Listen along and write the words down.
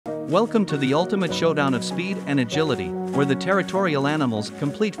Welcome to the ultimate showdown of speed and agility, where the territorial animals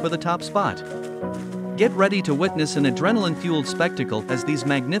compete for the top spot. Get ready to witness an adrenaline-fueled spectacle as these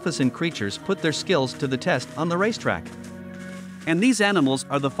magnificent creatures put their skills to the test on the racetrack. And these animals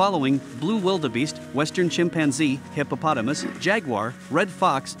are the following: blue wildebeest, western chimpanzee, hippopotamus, jaguar, red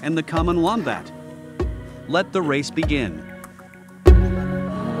fox, and the common wombat. Let the race begin.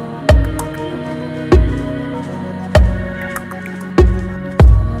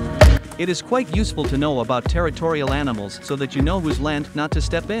 It is quite useful to know about territorial animals so that you know whose land not to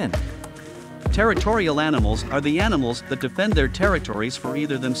step in. Territorial animals are the animals that defend their territories for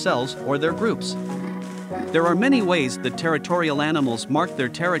either themselves or their groups. There are many ways that territorial animals mark their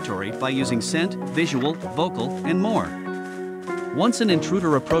territory by using scent, visual, vocal, and more. Once an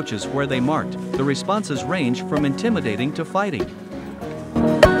intruder approaches where they marked, the responses range from intimidating to fighting.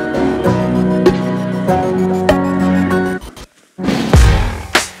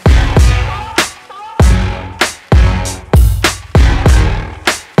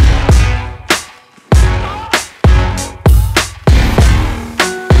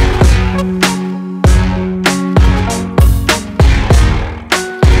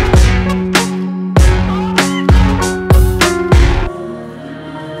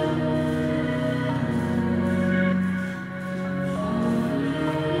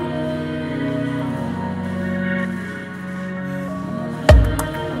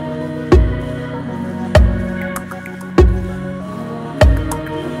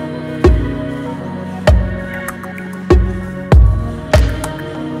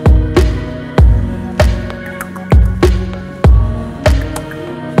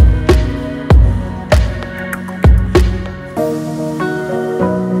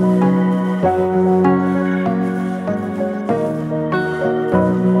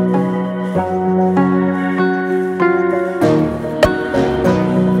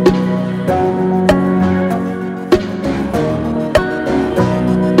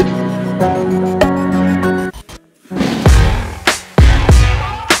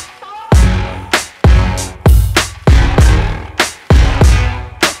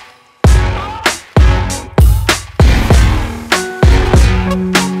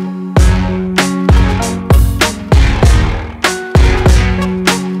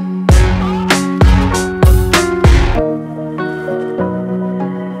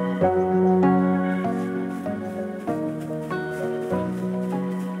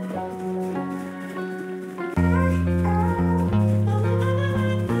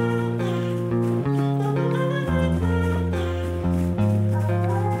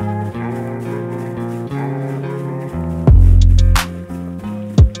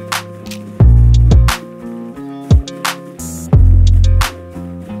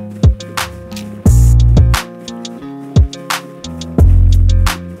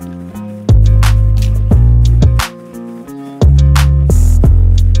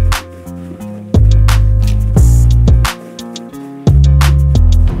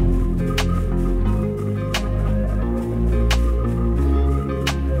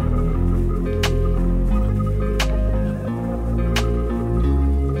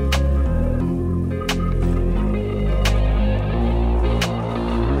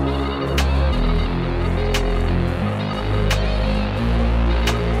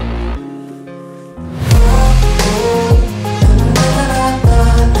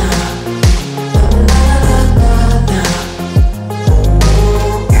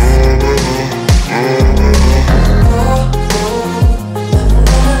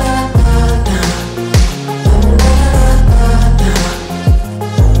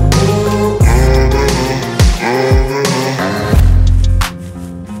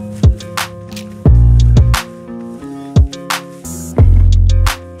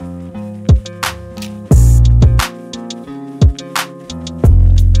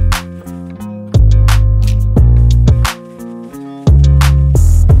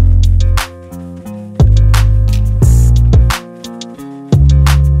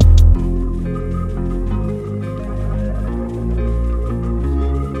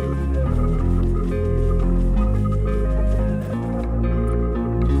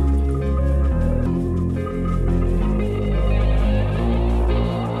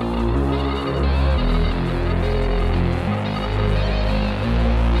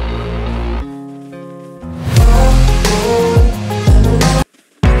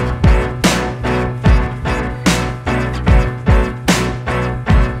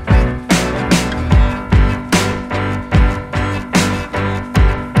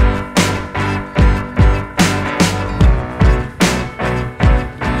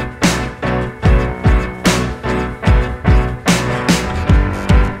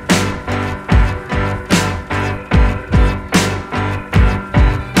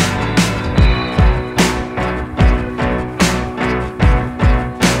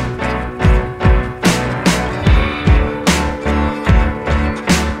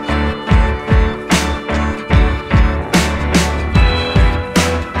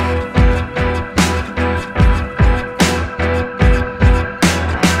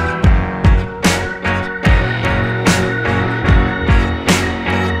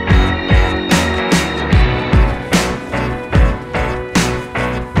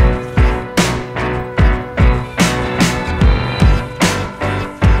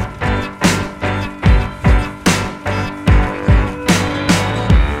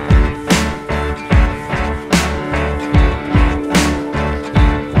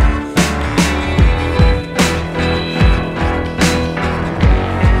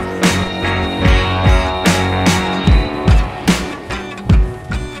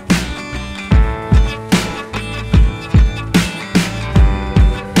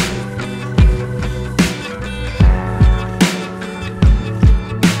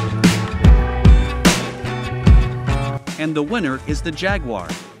 And the winner is the jaguar.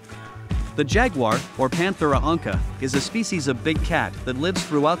 The jaguar, or Panthera onca, is a species of big cat that lives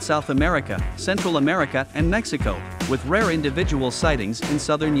throughout South America, Central America, and Mexico, with rare individual sightings in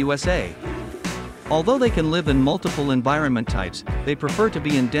southern USA. Although they can live in multiple environment types, they prefer to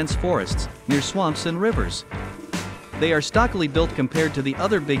be in dense forests, near swamps and rivers. They are stockily built compared to the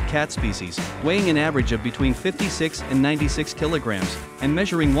other big cat species, weighing an average of between 56 and 96 kilograms, and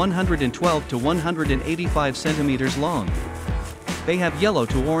measuring 112 to 185 centimeters long. They have yellow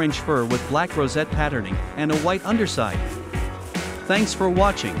to orange fur with black rosette patterning, and a white underside. Thanks for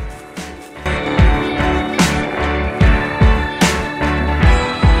watching.